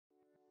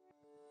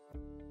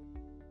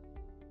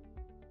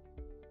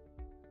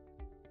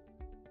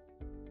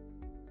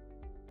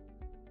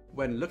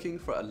When looking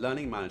for a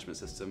learning management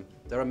system,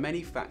 there are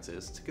many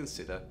factors to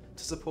consider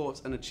to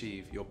support and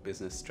achieve your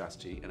business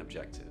strategy and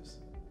objectives.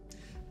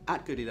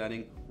 At Good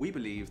eLearning, we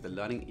believe the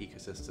learning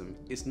ecosystem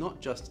is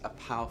not just a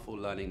powerful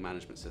learning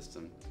management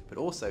system, but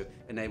also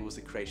enables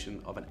the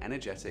creation of an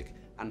energetic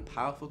and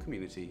powerful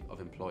community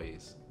of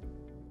employees.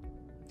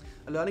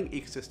 A learning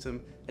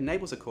ecosystem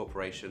enables a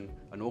corporation,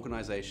 an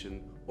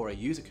organisation, or a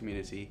user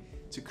community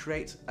to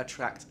create,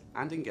 attract,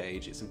 and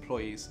engage its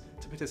employees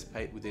to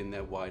participate within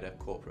their wider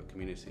corporate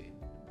community.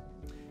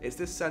 It's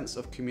this sense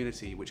of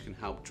community which can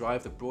help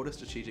drive the broader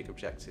strategic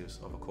objectives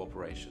of a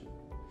corporation.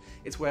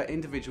 It's where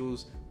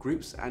individuals,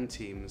 groups, and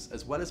teams,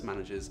 as well as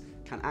managers,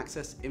 can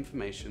access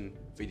information,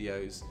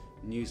 videos,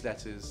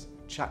 newsletters,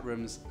 chat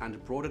rooms,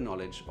 and broader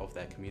knowledge of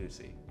their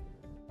community.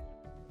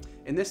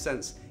 In this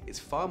sense, it's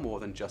far more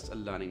than just a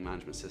learning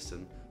management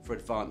system for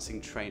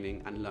advancing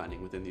training and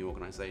learning within the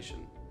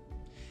organisation.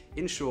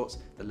 In short,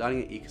 the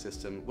learning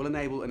ecosystem will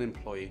enable an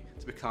employee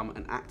to become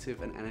an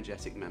active and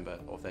energetic member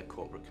of their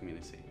corporate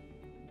community.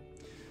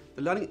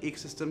 The learning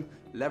ecosystem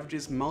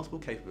leverages multiple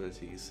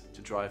capabilities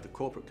to drive the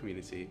corporate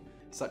community,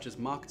 such as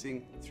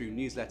marketing through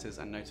newsletters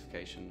and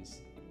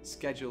notifications,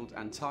 scheduled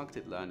and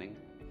targeted learning,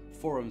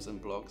 forums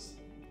and blogs,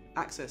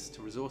 access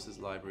to resources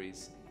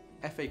libraries,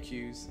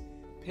 FAQs,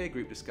 peer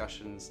group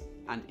discussions,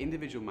 and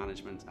individual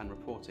management and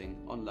reporting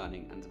on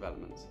learning and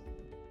development.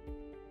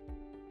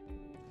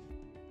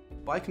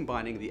 By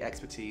combining the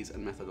expertise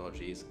and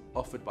methodologies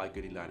offered by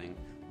Good eLearning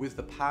with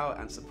the power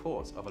and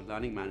support of a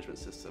learning management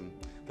system,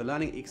 the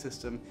learning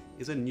ecosystem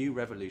is a new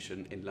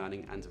revolution in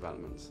learning and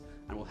development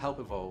and will help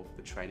evolve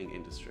the training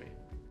industry.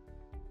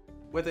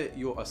 Whether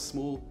you're a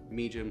small,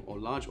 medium, or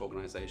large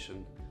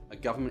organisation, a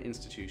government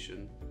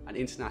institution, an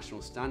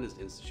international standards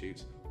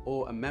institute,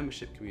 or a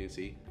membership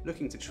community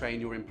looking to train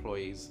your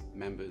employees,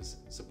 members,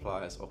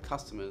 suppliers, or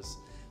customers,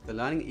 the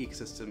learning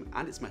ecosystem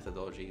and its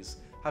methodologies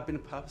have been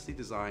purposely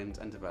designed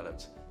and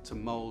developed to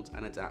mould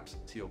and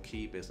adapt to your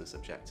key business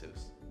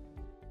objectives.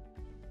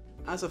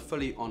 As a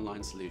fully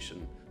online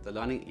solution, the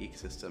learning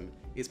ecosystem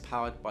is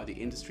powered by the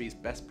industry's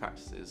best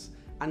practices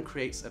and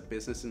creates a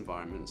business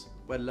environment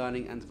where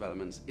learning and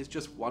development is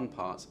just one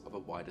part of a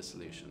wider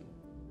solution.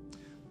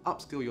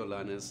 Upskill your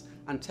learners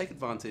and take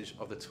advantage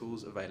of the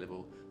tools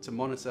available to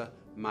monitor,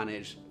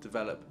 manage,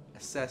 develop,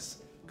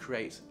 assess,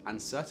 create,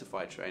 and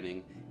certify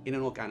training in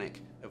an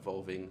organic,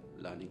 evolving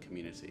learning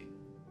community.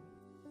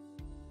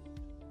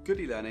 Good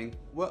eLearning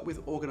work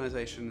with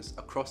organisations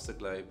across the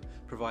globe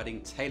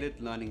providing tailored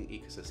learning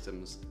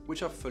ecosystems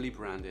which are fully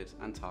branded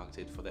and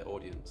targeted for their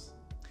audience.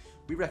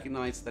 We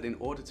recognise that in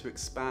order to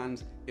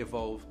expand,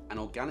 evolve, and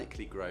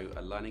organically grow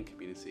a learning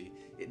community,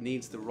 it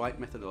needs the right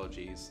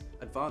methodologies,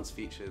 advanced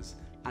features,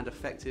 and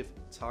effective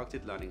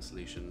targeted learning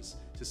solutions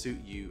to suit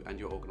you and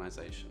your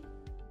organisation.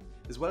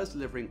 As well as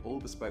delivering all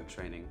bespoke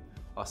training,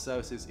 our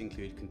services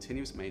include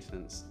continuous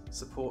maintenance,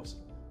 support,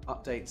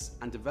 updates,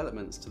 and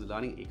developments to the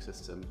learning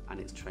ecosystem and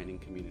its training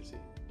community.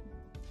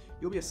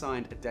 You'll be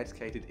assigned a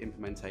dedicated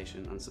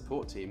implementation and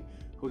support team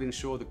who will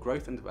ensure the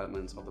growth and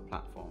development of the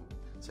platform,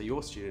 so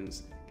your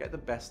students get the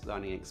best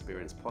learning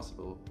experience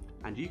possible,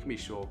 and you can be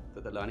sure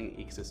that the learning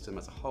ecosystem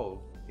as a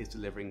whole is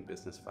delivering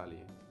business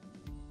value.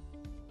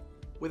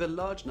 With a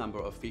large number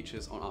of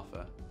features on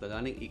offer, the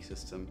learning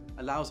ecosystem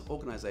allows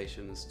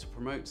organisations to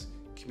promote,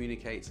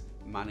 communicate,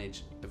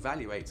 manage,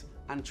 evaluate,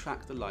 and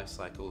track the life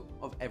cycle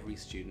of every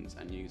student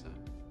and user.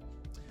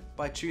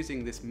 By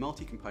choosing this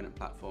multi-component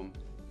platform,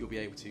 you'll be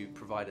able to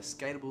provide a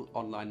scalable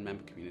online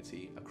member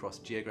community across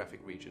geographic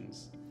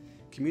regions,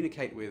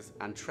 communicate with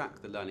and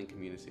track the learning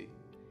community,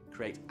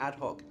 create ad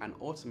hoc and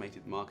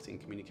automated marketing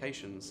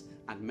communications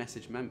and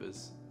message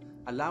members,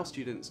 allow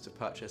students to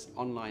purchase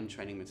online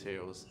training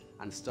materials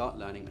and start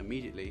learning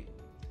immediately,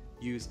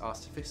 use our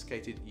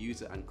sophisticated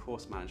user and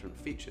course management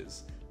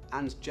features,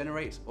 and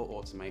generate or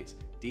automate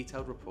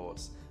detailed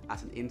reports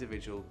at an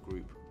individual,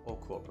 group, or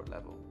corporate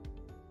level.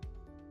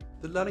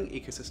 The learning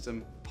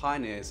ecosystem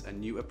pioneers a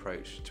new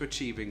approach to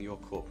achieving your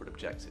corporate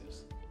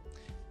objectives.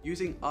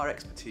 Using our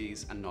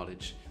expertise and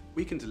knowledge,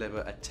 we can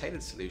deliver a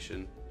tailored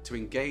solution to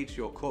engage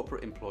your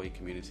corporate employee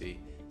community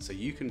so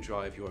you can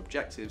drive your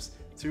objectives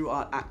through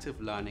our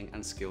active learning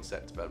and skill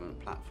set development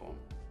platform.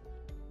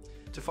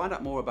 To find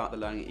out more about the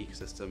learning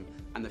ecosystem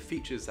and the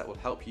features that will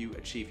help you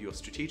achieve your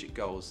strategic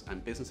goals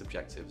and business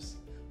objectives,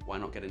 why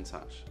not get in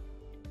touch?